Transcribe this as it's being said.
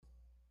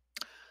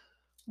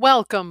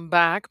Welcome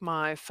back,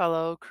 my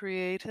fellow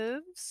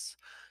creatives,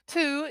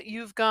 to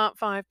You've Got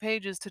 5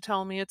 Pages to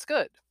Tell Me It's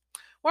Good,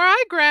 where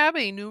I grab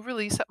a new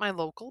release at my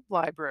local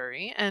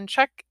library and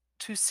check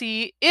to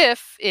see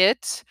if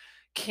it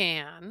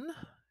can,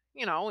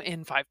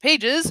 in 5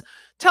 pages,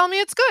 tell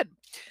me it's good.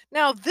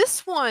 Now,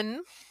 this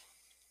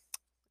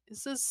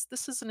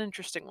is an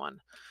interesting one.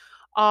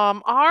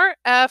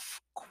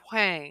 R.F.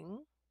 Kuang,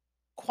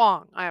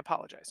 I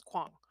apologize,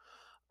 Kuang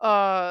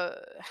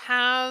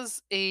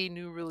has a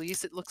new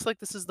release. It looks like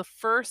this is the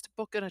first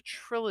book in a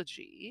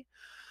trilogy,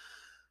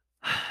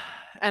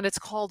 and it's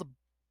called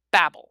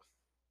Babel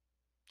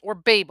or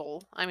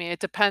Babel. I mean, it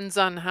depends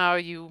on how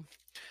you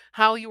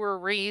were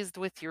raised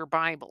with your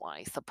Bible,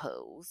 I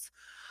suppose.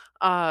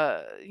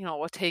 A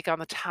take on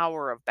the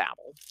Tower of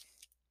Babel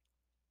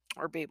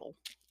or Babel.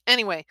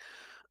 Anyway,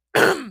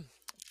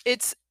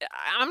 it's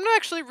I'm gonna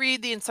actually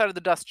read the inside of the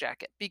dust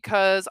jacket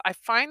because I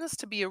find this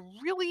to be a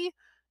really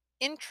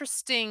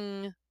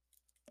interesting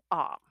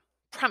um,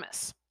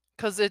 premise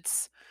because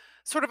it's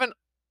sort of an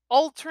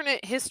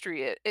alternate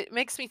history. It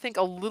makes me think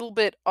a little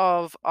bit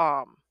of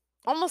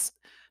almost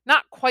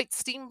not quite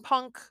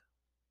steampunk,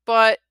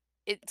 but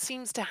it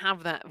seems to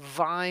have that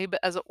vibe,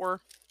 as it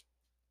were.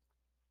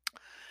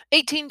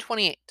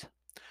 1828.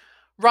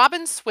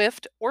 Robin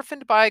Swift,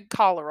 orphaned by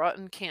cholera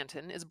in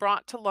Canton, is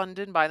brought to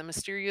London by the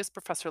mysterious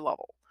Professor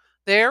Lovell.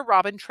 There,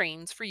 Robin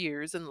trains for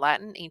years in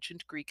Latin,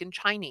 Ancient Greek, and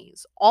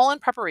Chinese, all in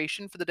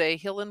preparation for the day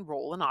he'll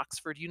enroll in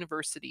Oxford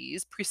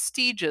University's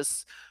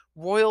prestigious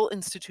Royal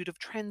Institute of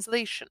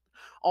Translation,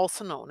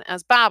 also known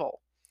as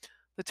Babel.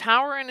 The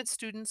tower and its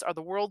students are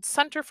the world's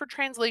center for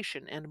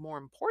translation and, more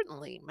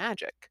importantly,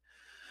 magic.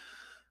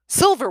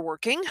 Silver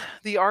working,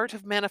 the art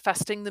of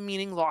manifesting the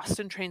meaning lost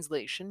in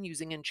translation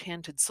using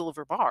enchanted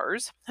silver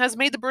bars, has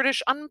made the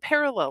British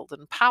unparalleled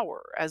in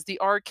power as the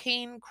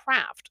arcane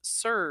craft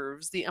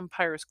serves the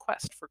empire's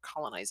quest for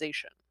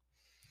colonization.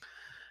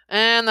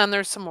 And then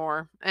there's some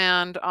more.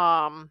 And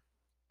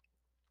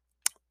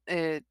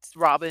it's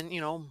Robin,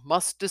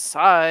 must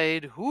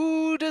decide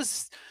who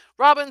does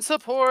Robin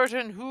support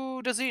and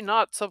who does he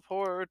not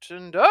support,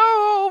 and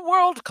oh,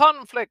 world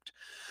conflict.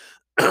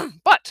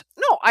 But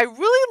no, I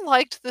really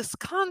liked this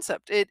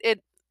concept.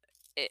 It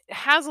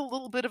has a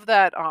little bit of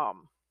that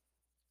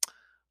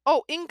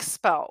ink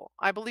spell.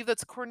 I believe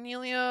that's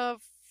Cornelia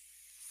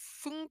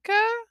Funke.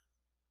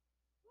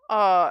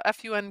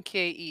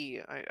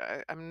 Funke.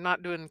 I'm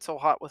not doing so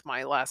hot with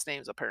my last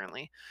names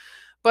apparently.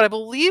 But I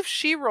believe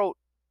she wrote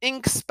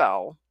Ink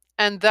Spell,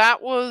 and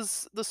that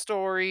was the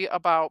story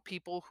about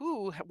people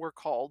who were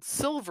called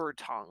silver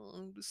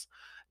tongues.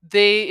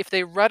 If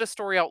they read a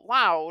story out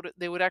loud,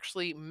 they would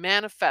actually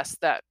manifest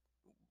that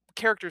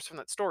characters from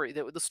that story.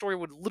 The story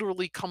would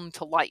literally come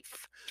to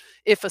life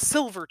if a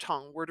silver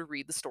tongue were to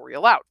read the story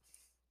aloud.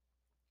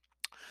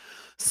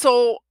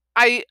 So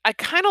I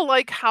kind of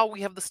like how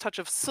we have this touch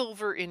of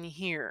silver in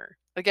here.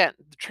 Again,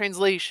 the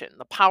translation,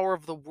 the power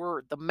of the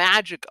word, the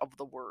magic of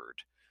the word.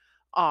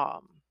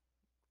 Um,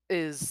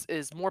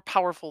 is more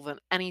powerful than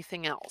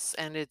anything else,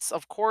 and it's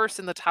of course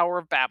in the Tower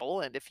of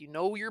Babel. And if you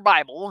know your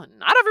Bible, and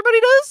not everybody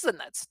does, and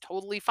that's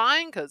totally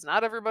fine because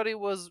not everybody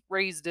was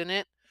raised in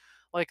it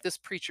like this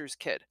preacher's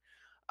kid.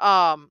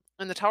 In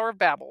the Tower of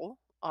Babel,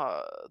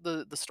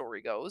 the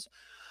story goes,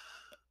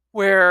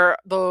 where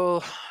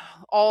the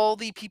all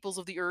the peoples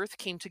of the earth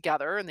came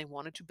together and they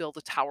wanted to build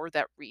a tower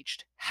that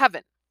reached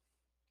heaven,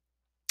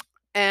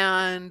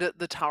 and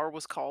the tower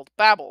was called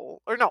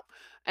Babel, or no,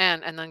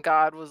 and then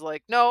God was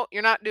like, "No,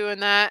 you're not doing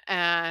that,"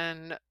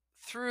 and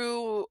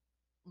threw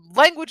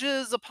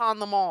languages upon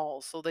them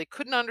all so they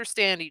couldn't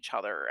understand each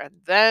other,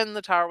 and then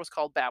the tower was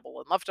called Babel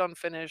and left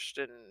unfinished,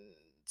 and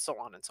so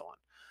on and so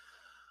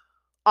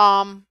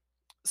on.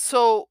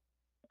 So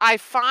I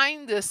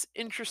find this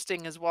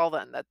interesting as well,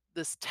 then, that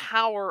this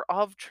tower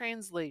of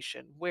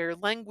translation where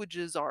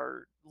languages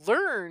are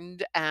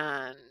learned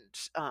and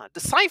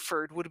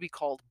deciphered would be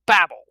called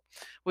Babel,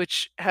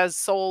 which has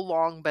so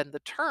long been the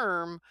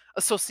term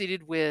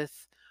associated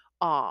with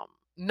um,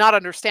 not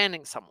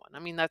understanding someone. I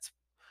mean, that's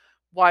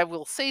why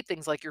we'll say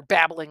things like you're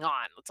babbling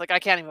on. It's like I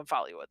can't even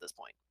follow you at this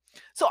point.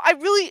 So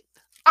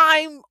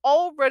I'm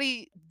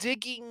already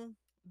digging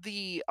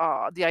the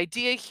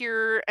idea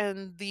here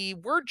and the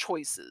word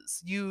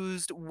choices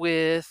used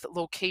with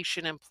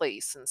location and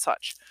place and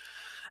such,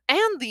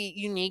 and the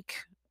unique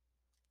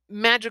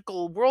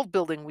magical world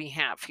building we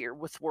have here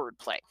with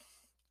wordplay.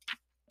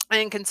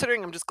 And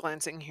considering, I'm just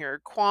glancing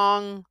here,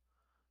 Kuang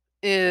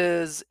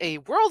is a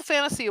World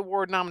Fantasy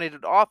Award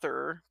nominated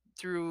author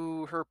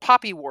through her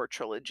Poppy War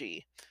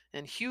trilogy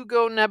and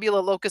Hugo Nebula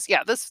Locus.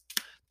 Yeah, this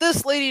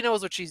lady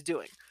knows what she's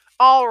doing.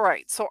 All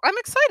right, so I'm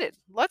excited.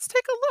 Let's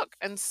take a look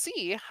and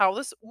see how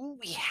this. Ooh,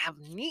 we have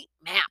neat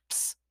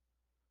maps.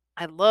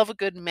 I love a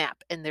good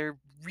map, and they're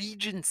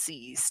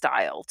Regency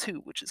style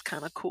too, which is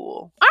kind of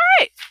cool. All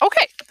right,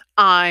 okay,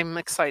 I'm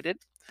excited.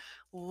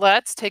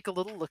 Let's take a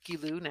little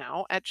looky-loo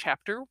now at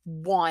chapter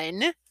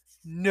 1.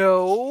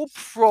 No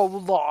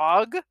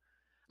prologue. I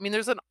mean,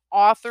 there's an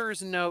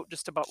author's note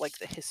just about like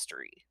the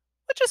history,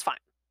 which is fine.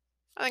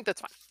 I think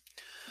that's fine.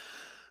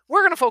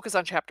 We're going to focus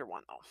on chapter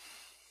 1 though.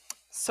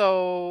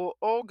 So,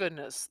 oh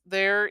goodness,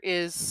 there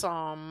is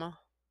some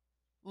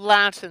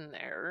Latin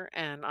there,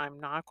 and I'm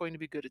not going to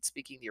be good at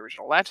speaking the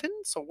original Latin,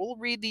 so we'll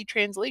read the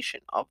translation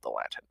of the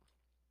Latin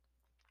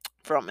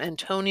from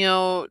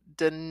Antonio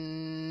de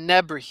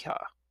Nebrija.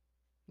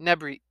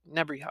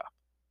 Nebrija.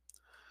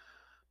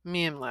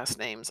 Me and last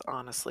names,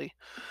 honestly.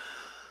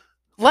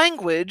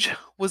 Language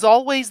was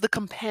always the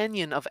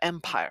companion of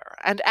empire,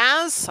 and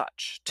as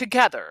such,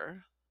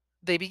 together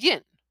they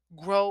begin,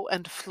 grow,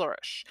 and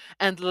flourish,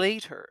 and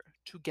later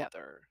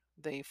together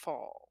they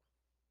fall.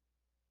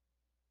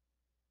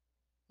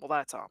 Well,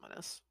 that's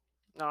ominous.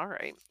 All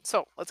right,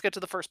 so let's get to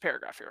the first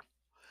paragraph here.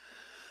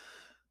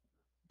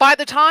 By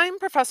the time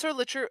Professor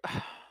Litcher,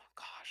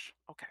 gosh,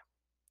 okay,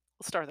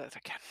 let's start that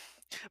again.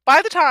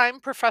 By the time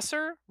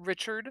Professor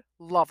Richard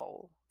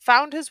Lovell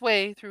found his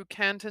way through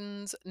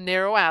Canton's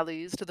narrow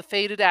alleys to the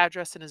faded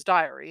address in his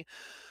diary,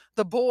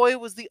 the boy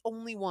was the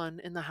only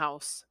one in the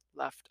house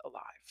left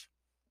alive.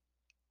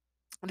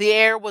 The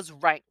air was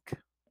rank,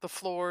 the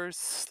floors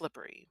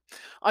slippery.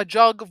 A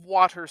jug of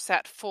water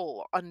sat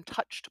full,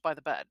 untouched by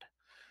the bed.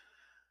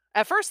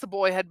 At first, the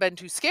boy had been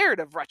too scared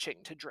of retching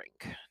to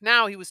drink.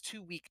 Now he was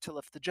too weak to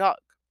lift the jug.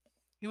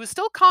 He was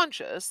still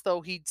conscious,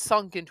 though he'd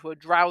sunk into a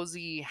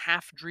drowsy,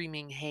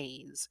 half-dreaming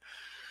haze.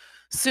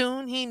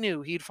 Soon he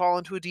knew he'd fall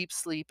into a deep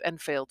sleep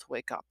and fail to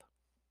wake up.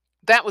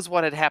 That was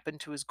what had happened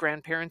to his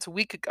grandparents a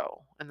week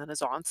ago, and then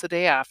his aunts a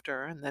day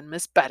after, and then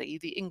Miss Betty,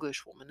 the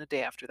Englishwoman, a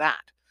day after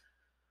that.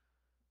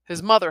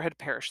 His mother had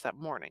perished that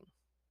morning.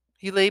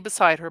 He lay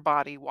beside her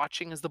body,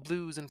 watching as the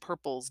blues and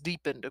purples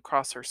deepened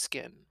across her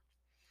skin.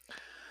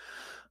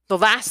 The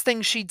last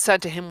thing she'd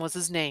said to him was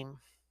his name,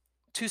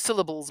 2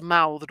 syllables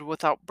mouthed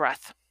without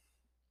breath.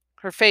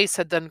 Her face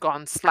had then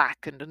gone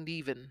slack and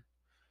uneven.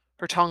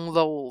 Her tongue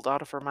lolled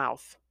out of her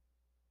mouth.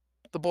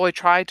 The boy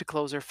tried to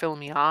close her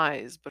filmy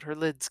eyes, but her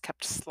lids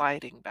kept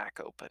sliding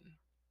back open.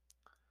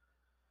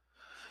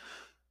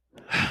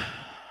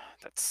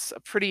 That's a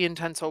pretty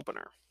intense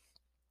opener.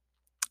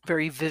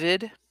 Very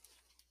vivid.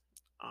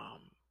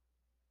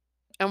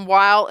 And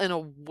while in a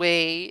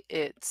way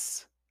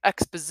it's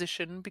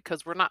exposition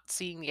because we're not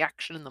seeing the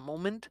action in the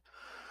moment,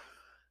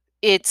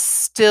 it's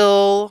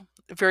still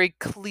very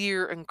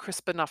clear and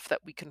crisp enough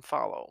that we can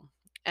follow.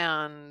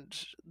 And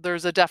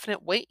there's a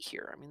definite weight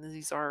here. I mean,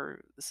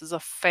 this is a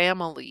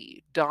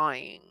family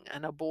dying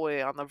and a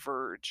boy on the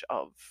verge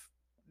of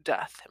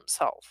death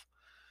himself.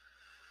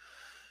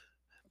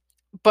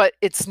 But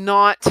it's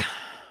not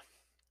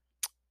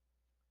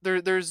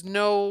there's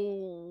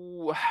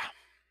no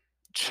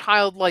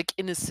childlike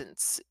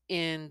innocence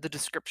in the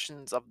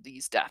descriptions of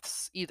these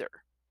deaths either.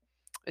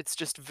 It's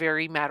just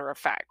very matter of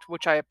fact,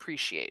 which I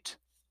appreciate.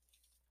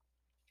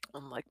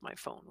 Unlike my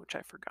phone, which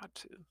I forgot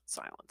to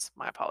silence.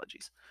 My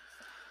apologies.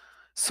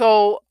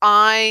 So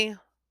I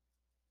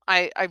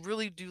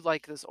really do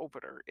like this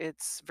opener.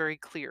 It's very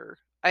clear.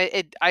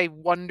 I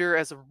wonder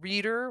as a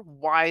reader,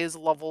 why is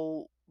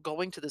Lovell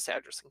going to this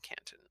address in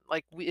Canton?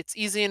 Like it's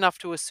easy enough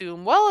to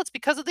assume, well, it's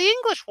because of the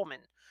English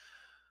woman.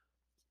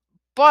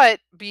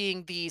 But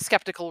being the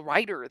skeptical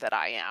writer that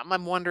I am,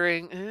 I'm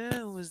wondering,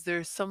 was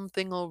there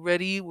something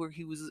already where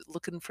he was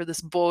looking for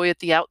this boy at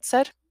the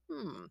outset?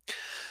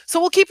 So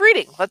we'll keep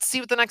reading. Let's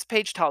see what the next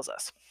page tells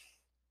us.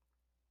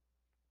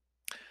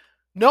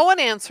 No one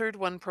answered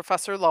when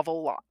Professor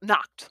Lovell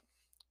knocked.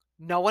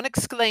 No one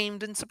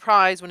exclaimed in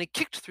surprise when he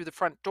kicked through the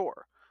front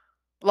door,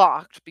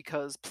 locked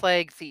because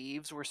plague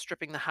thieves were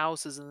stripping the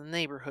houses in the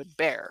neighborhood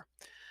bare.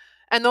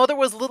 And though there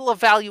was little of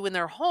value in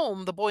their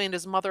home, the boy and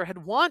his mother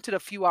had wanted a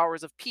few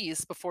hours of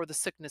peace before the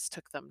sickness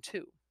took them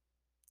too.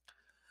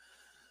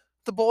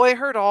 The boy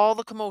heard all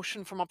the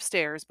commotion from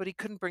upstairs, but he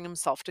couldn't bring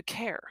himself to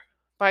care.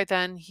 By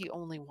then, he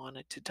only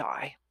wanted to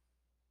die.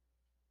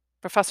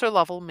 Professor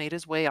Lovell made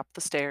his way up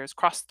the stairs,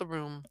 crossed the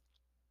room,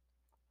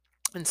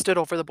 and stood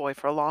over the boy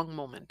for a long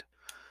moment.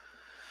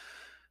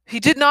 He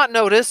did not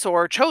notice,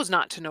 or chose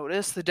not to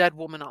notice, the dead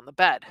woman on the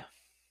bed.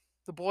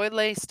 The boy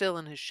lay still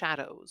in his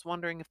shadows,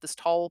 wondering if this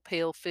tall,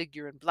 pale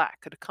figure in black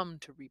had come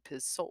to reap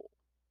his soul.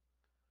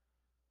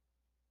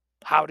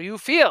 "How do you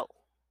feel?"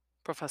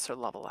 Professor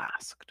Lovell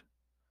asked.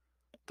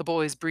 The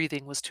boy's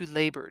breathing was too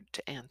labored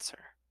to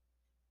answer.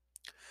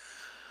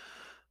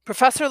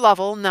 Professor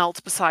Lovell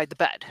knelt beside the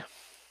bed.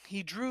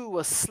 He drew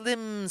a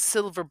slim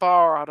silver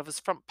bar out of his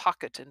front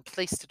pocket and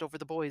placed it over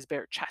the boy's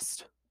bare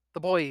chest. The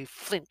boy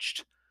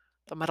flinched.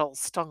 The metal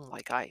stung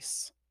like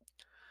ice.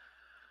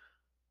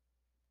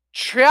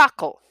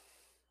 Triacle.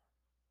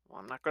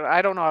 Well,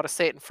 I don't know how to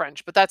say it in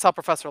French, but that's how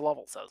Professor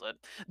Lovell says it.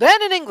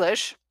 Then in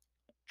English,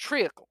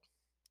 triacle.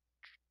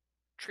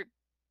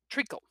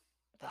 Treacle.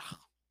 Ugh.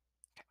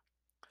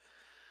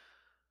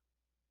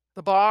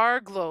 The bar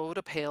glowed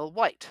a pale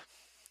white.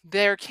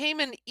 There came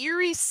an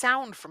eerie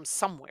sound from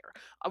somewhere,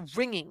 a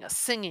ringing, a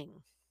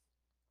singing.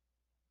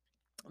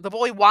 The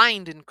boy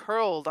whined and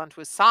curled onto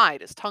his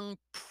side, his tongue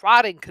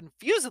prodding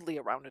confusedly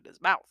around in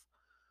his mouth.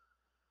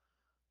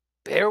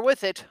 "Bear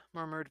with it,"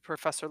 murmured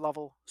Professor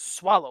Lovell.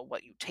 "Swallow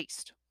what you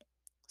taste."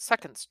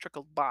 Seconds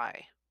trickled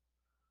by.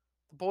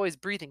 The boy's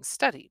breathing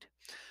steadied.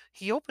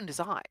 He opened his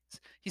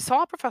eyes. He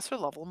saw Professor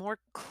Lovell more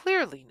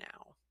clearly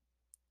now,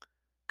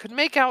 could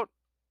make out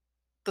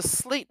the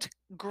slate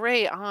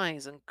gray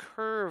eyes and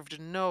curved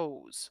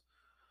nose.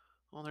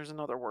 Well, there's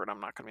another word I'm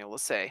not going to be able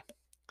to say.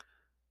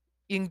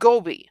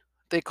 Ingobi,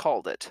 they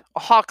called it, a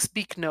hawk's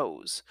beak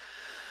nose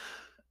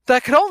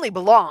that could only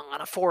belong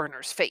on a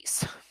foreigner's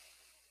face.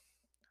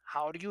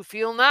 How do you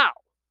feel now?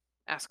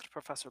 Asked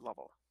Professor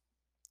Lovell.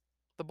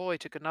 The boy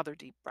took another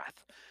deep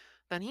breath.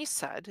 Then he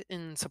said,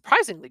 in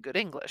surprisingly good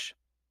English,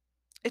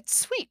 "It's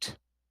sweet.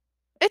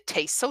 It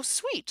tastes so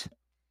sweet."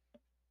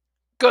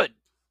 Good.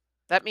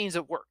 That means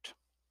it worked.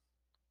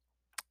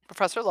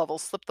 Professor Lovell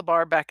slipped the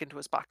bar back into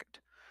his pocket.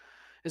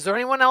 Is there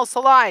anyone else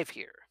alive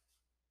here?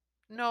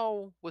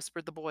 No,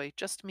 whispered the boy,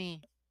 just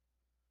me.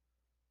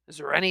 Is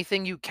there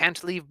anything you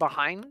can't leave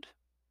behind?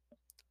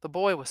 The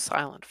boy was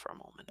silent for a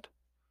moment.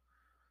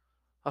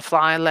 A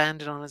fly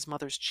landed on his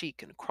mother's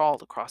cheek and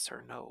crawled across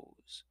her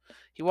nose.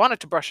 He wanted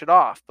to brush it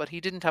off, but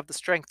he didn't have the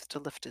strength to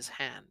lift his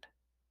hand.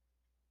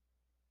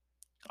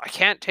 I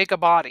can't take a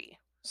body,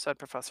 said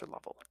Professor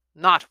Lovell.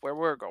 Not where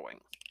we're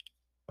going.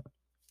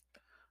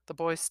 The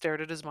boy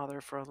stared at his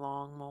mother for a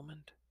long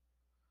moment.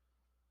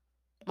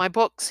 My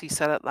books, he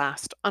said at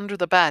last, under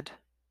the bed.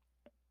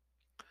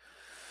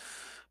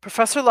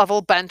 Professor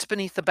Lovell bent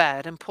beneath the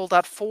bed and pulled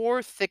out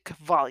 4 thick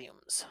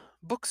volumes.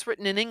 Books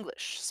written in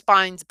English,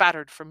 spines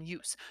battered from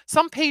use,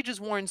 some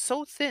pages worn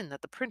so thin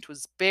that the print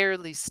was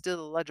barely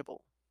still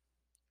legible.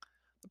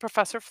 The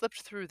professor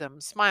flipped through them,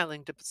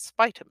 smiling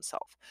despite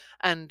himself,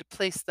 and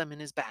placed them in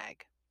his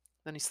bag.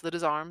 Then he slid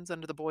his arms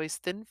under the boy's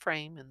thin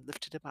frame and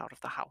lifted him out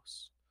of the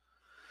house.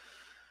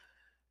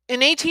 In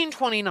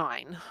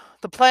 1829,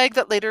 the plague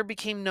that later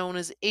became known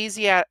as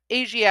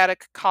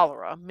Asiatic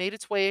cholera made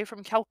its way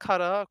from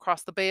Calcutta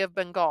across the Bay of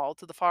Bengal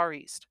to the Far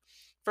East,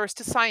 first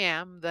to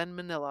Siam, then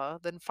Manila,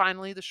 then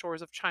finally the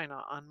shores of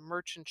China on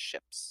merchant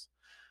ships,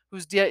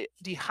 whose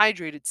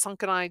dehydrated,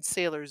 sunken-eyed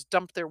sailors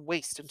dumped their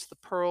waste into the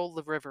Pearl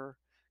River,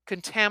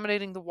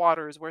 contaminating the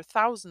waters where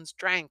thousands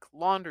drank,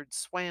 laundered,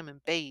 swam,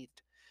 and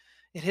bathed.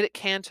 It hit at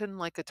Canton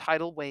like a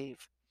tidal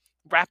wave,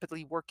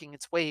 rapidly working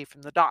its way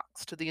from the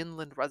docks to the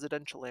inland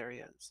residential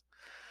areas.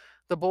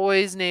 The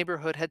boys'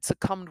 neighborhood had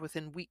succumbed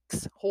within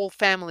weeks, whole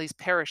families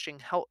perishing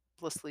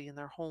helplessly in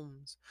their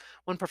homes.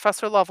 When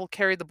Professor Lovell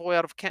carried the boy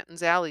out of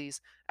Canton's alleys,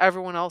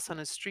 everyone else on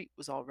his street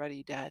was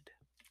already dead.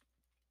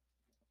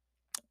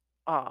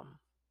 Um,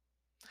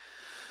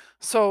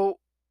 so,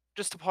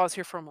 just to pause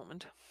here for a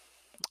moment,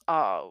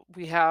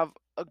 we have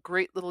a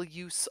great little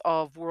use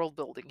of world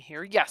building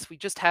here. Yes, we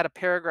just had a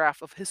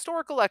paragraph of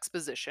historical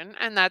exposition,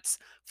 and that's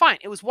fine.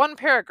 It was one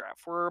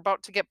paragraph. We're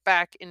about to get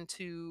back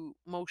into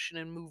motion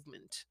and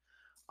movement.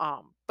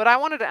 But I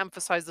wanted to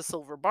emphasize the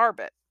silver bar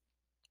bit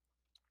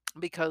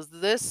because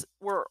that's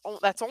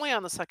only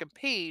on the second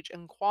page,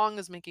 and Kuang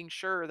is making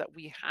sure that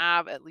we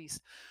have at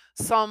least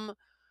some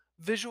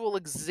visual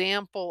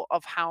example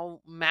of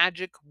how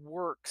magic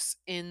works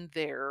in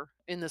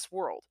this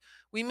world.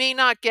 We may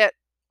not get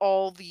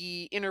all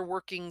the inner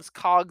workings,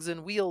 cogs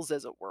and wheels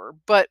as it were,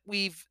 but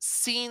we've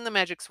seen the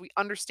magic, so we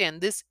understand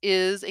this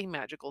is a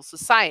magical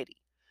society.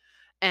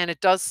 And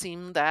it does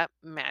seem that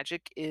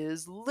magic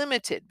is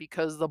limited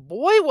because the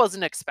boy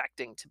wasn't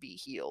expecting to be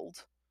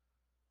healed.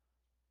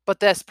 But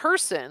this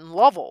person,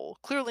 Lovell,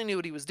 clearly knew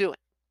what he was doing.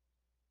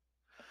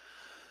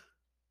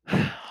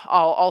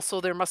 Also,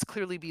 there must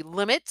clearly be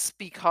limits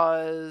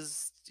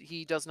because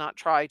he does not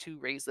try to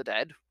raise the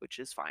dead, which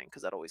is fine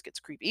because that always gets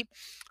creepy.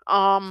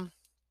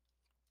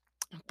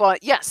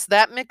 But yes,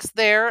 that mix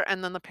there,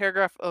 and then the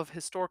paragraph of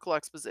historical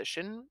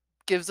exposition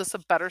gives us a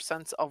better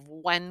sense of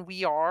when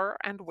we are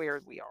and where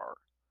we are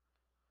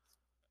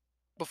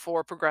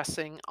before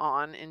progressing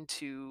on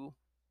into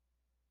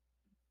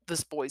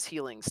this boy's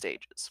healing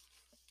stages.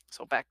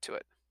 So back to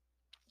it.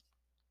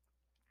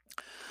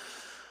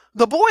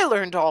 The boy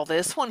learned all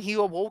this when he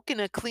awoke in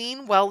a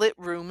clean, well-lit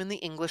room in the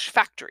English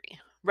factory,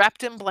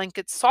 wrapped in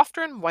blankets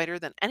softer and whiter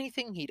than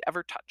anything he'd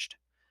ever touched.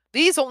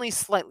 These only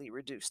slightly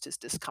reduced his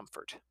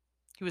discomfort.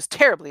 He was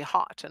terribly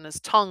hot, and his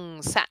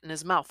tongue sat in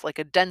his mouth like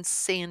a dense,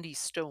 sandy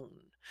stone.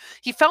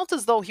 He felt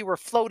as though he were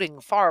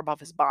floating far above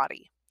his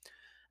body.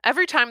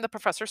 Every time the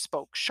professor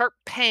spoke, sharp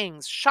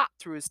pangs shot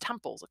through his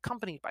temples,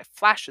 accompanied by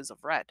flashes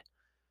of red.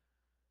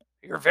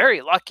 You're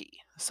very lucky,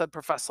 said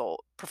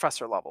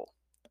Professor Lovell.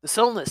 This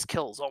illness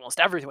kills almost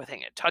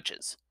everything it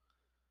touches.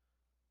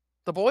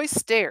 The boy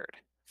stared,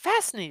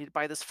 fascinated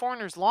by this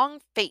foreigner's long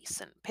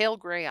face and pale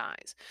gray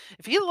eyes.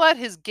 If he let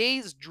his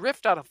gaze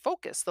drift out of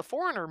focus, the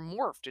foreigner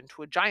morphed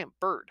into a giant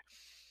bird.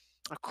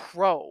 A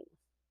crow.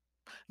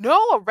 No,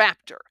 a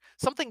raptor.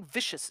 Something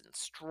vicious and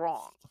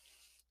strong.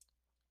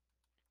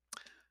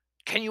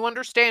 Can you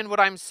understand what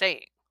I'm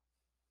saying?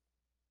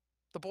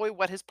 The boy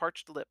wet his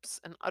parched lips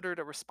and uttered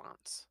a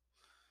response.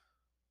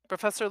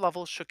 Professor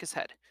Lovell shook his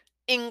head.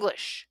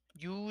 English.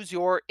 Use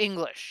your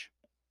English.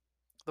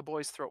 The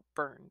boy's throat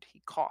burned.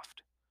 He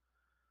coughed.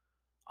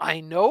 I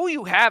know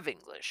you have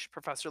English.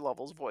 Professor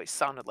Lovell's voice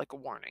sounded like a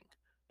warning.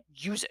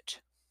 Use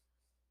it.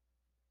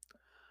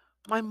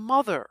 My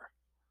mother.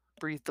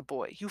 breathed the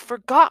boy. "You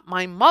forgot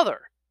my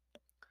mother."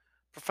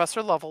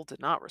 Professor Lovell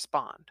did not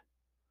respond.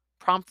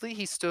 Promptly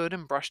he stood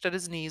and brushed at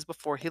his knees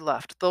before he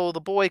left, though the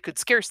boy could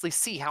scarcely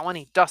see how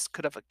any dust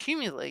could have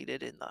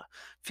accumulated in the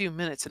few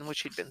minutes in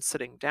which he'd been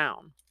sitting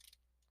down.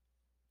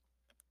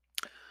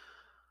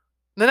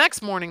 The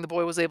next morning the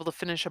boy was able to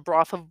finish a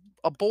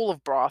bowl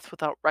of broth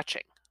without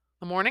retching.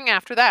 The morning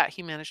after that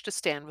he managed to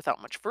stand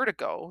without much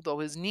vertigo, though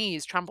his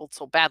knees trembled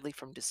so badly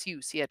from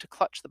disuse he had to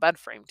clutch the bed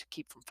frame to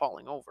keep from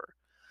falling over.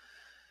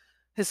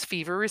 His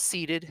fever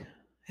receded,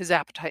 his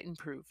appetite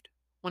improved.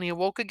 When he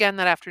awoke again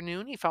that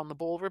afternoon, he found the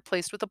bowl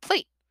replaced with a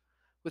plate,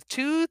 with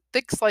two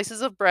thick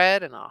slices of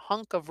bread and a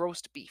hunk of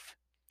roast beef.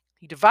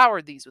 He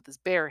devoured these with his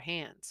bare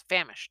hands,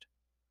 famished.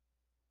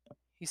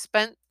 He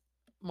spent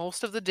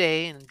most of the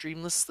day in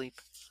dreamless sleep,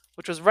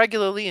 which was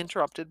regularly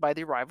interrupted by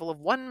the arrival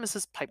of one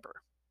Mrs.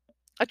 Piper,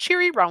 a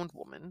cheery round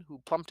woman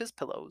who plumped his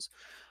pillows,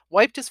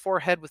 wiped his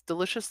forehead with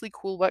deliciously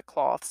cool wet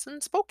cloths,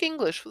 and spoke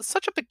English with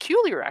such a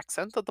peculiar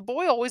accent that the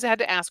boy always had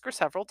to ask her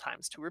several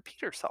times to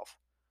repeat herself.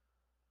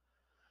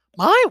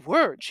 "My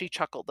word," she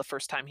chuckled the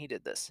first time he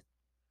did this.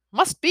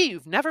 "Must be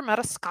you've never met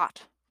a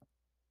Scot."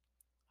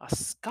 "A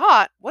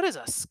Scot? What is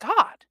a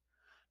Scot?"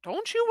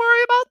 "Don't you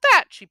worry about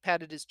that," she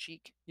patted his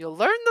cheek. "You'll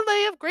learn the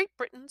lay of Great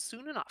Britain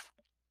soon enough."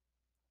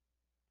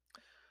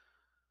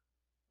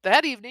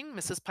 That evening,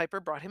 Mrs.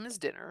 Piper brought him his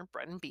dinner,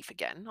 bread and beef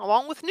again,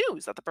 along with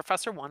news that the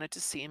professor wanted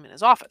to see him in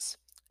his office.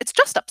 "It's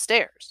just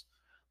upstairs.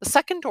 The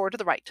second door to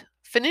the right.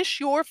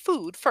 Finish your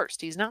food first.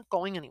 He's not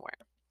going anywhere."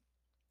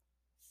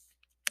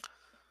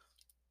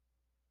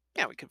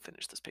 Yeah, we can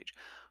finish this page.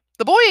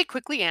 The boy ate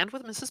quickly and,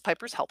 with Mrs.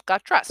 Piper's help,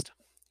 got dressed.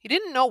 He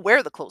didn't know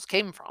where the clothes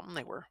came from.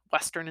 They were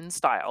Western in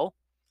style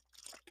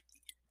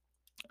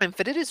and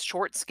fitted his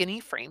short, skinny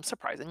frame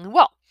surprisingly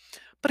well.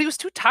 But he was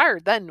too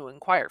tired then to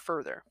inquire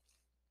further.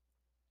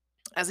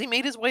 As he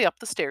made his way up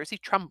the stairs, he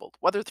trembled,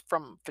 whether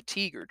from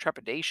fatigue or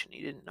trepidation,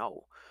 he didn't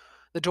know.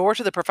 The door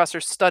to the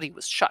professor's study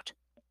was shut.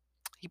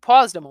 He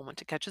paused a moment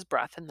to catch his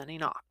breath, and then he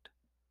knocked.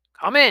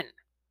 "Come in,"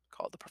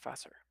 called the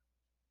professor.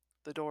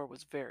 The door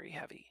was very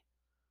heavy.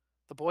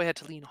 The boy had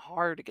to lean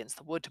hard against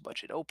the wood to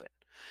budge it open.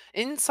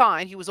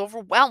 Inside, he was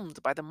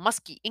overwhelmed by the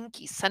musky,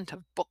 inky scent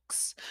of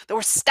books. There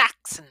were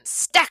stacks and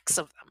stacks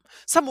of them.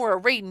 Some were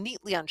arrayed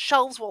neatly on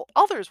shelves, while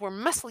others were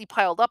messily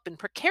piled up in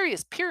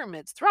precarious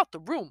pyramids throughout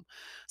the room.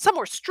 Some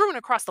were strewn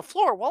across the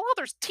floor, while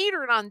others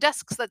teetered on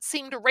desks that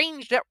seemed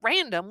arranged at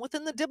random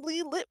within the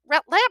dimly lit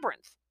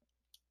labyrinth.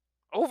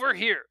 "Over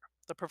here."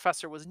 The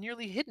professor was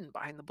nearly hidden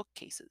behind the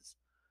bookcases.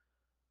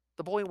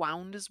 The boy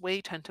wound his way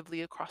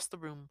tentatively across the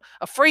room,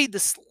 afraid the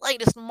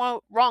slightest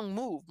wrong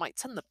move might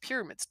send the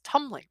pyramids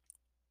tumbling.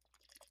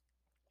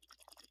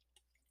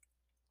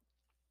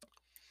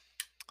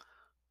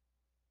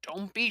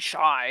 "Don't be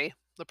shy."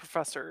 The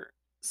professor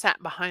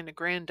sat behind a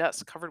grand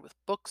desk covered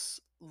with books,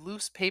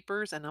 loose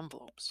papers, and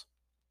envelopes.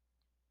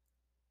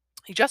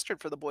 He gestured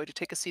for the boy to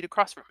take a seat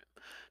across from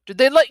him. "Did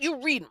they let you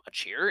read much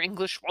here?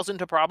 English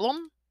wasn't a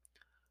problem?"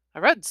 "I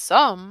read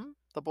some."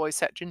 The boy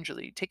sat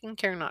gingerly, taking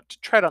care not to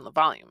tread on the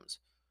volumes.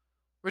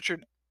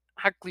 Richard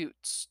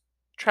Hakluyt's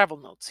travel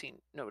notes, he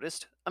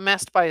noticed,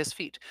 amassed by his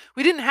feet.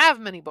 "We didn't have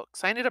many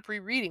books. I ended up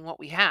rereading what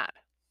we had."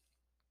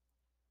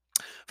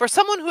 For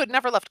someone who had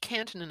never left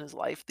Canton in his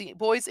life, the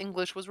boy's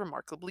English was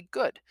remarkably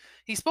good.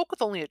 He spoke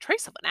with only a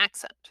trace of an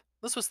accent.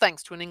 This was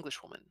thanks to an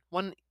Englishwoman,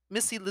 one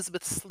Miss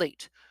Elizabeth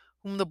Slate,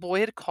 whom the boy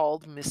had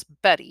called Miss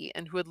Betty,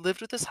 and who had lived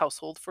with his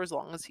household for as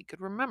long as he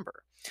could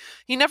remember.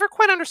 He never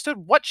quite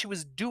understood what she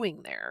was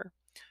doing there.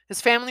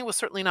 His family was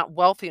certainly not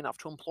wealthy enough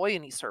to employ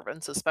any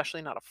servants,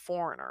 especially not a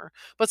foreigner,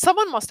 but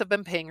someone must have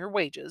been paying her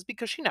wages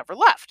because she never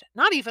left,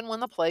 not even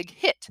when the plague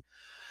hit.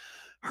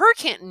 Her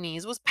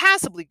Cantonese was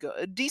passably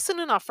good,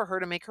 decent enough for her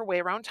to make her way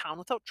around town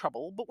without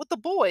trouble, but with the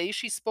boy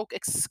she spoke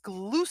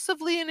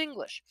exclusively in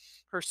English.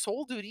 Her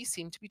sole duty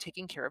seemed to be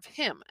taking care of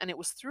him, and it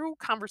was through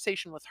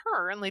conversation with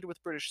her and later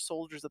with British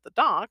soldiers at the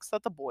docks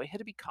that the boy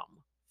had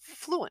become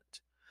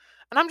fluent.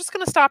 And I'm just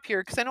going to stop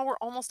here because I know we're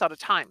almost out of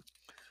time.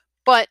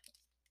 But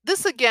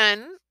this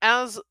again,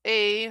 as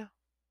a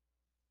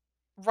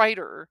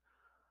writer,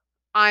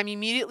 I'm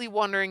immediately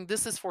wondering,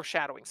 this is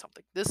foreshadowing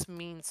something. This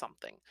means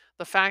something.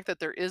 The fact that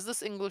there is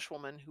this English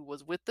woman who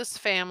was with this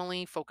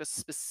family, focused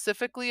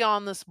specifically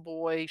on this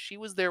boy, she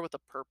was there with a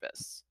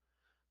purpose.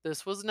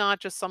 This was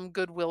not just some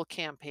goodwill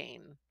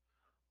campaign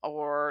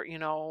or,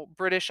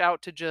 British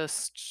out to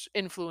just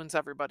influence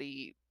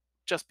everybody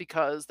just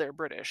because they're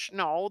British.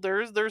 No,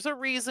 there's a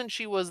reason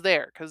she was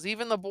there, because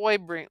even the boy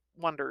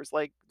wonders,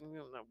 like,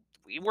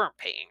 we weren't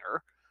paying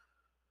her.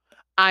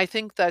 I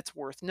think that's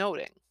worth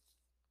noting,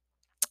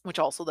 which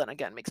also then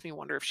again makes me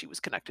wonder if she was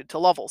connected to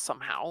Lovell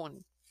somehow.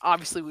 And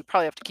obviously, we'd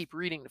probably have to keep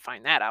reading to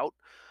find that out.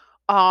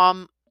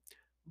 Um,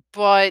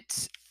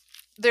 but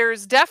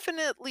there's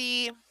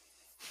definitely,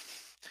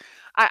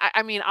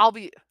 I mean,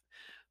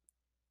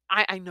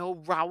 I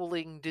know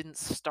Rowling didn't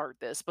start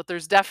this, but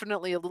there's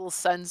definitely a little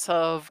sense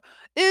of,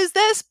 is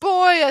this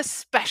boy a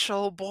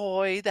special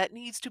boy that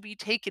needs to be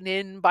taken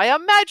in by a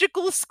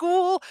magical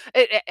school?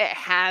 It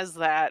has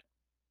that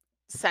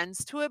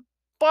sense to it,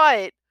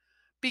 But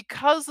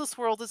because this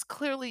world is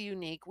clearly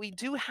unique, we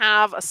do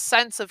have a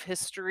sense of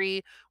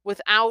history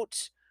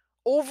without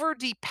over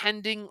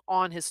depending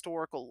on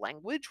historical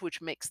language, which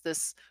makes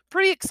this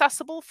pretty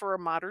accessible for a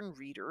modern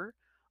reader.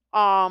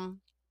 Um,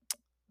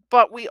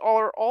 but we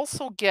are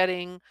also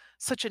getting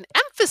such an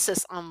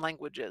emphasis on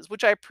languages,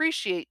 which I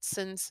appreciate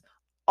since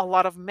a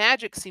lot of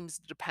magic seems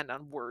to depend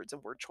on words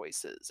and word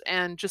choices.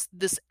 And just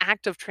this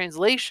act of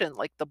translation,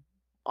 like the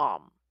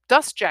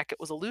dust jacket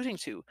was alluding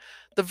to,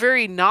 the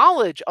very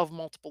knowledge of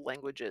multiple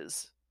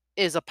languages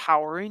is a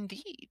power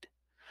indeed.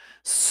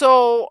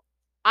 So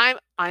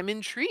I'm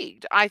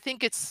intrigued. I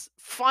think it's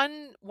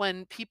fun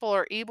when people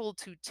are able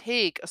to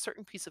take a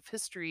certain piece of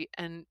history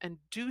and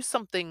do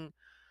something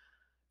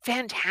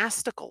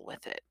fantastical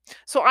with it.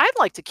 So I'd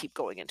like to keep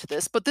going into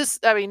this, but this,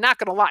 I mean, not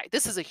going to lie,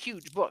 this is a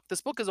huge book.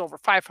 This book is over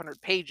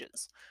 500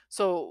 pages.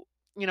 So,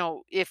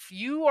 if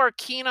you are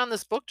keen on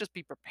this book, just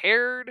be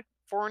prepared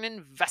for an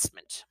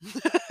investment.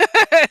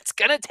 It's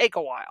going to take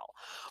a while,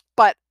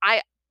 but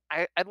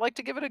I'd like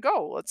to give it a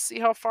go. Let's see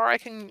how far I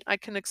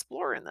can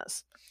explore in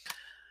this.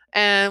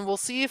 And we'll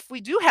see if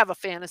we do have a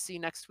fantasy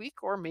next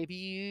week or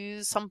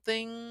maybe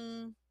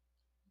something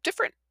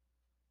different.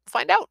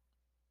 Find out.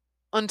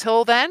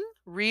 Until then,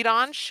 read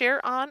on,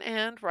 share on,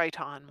 and write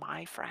on,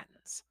 my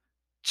friends.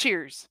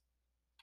 Cheers.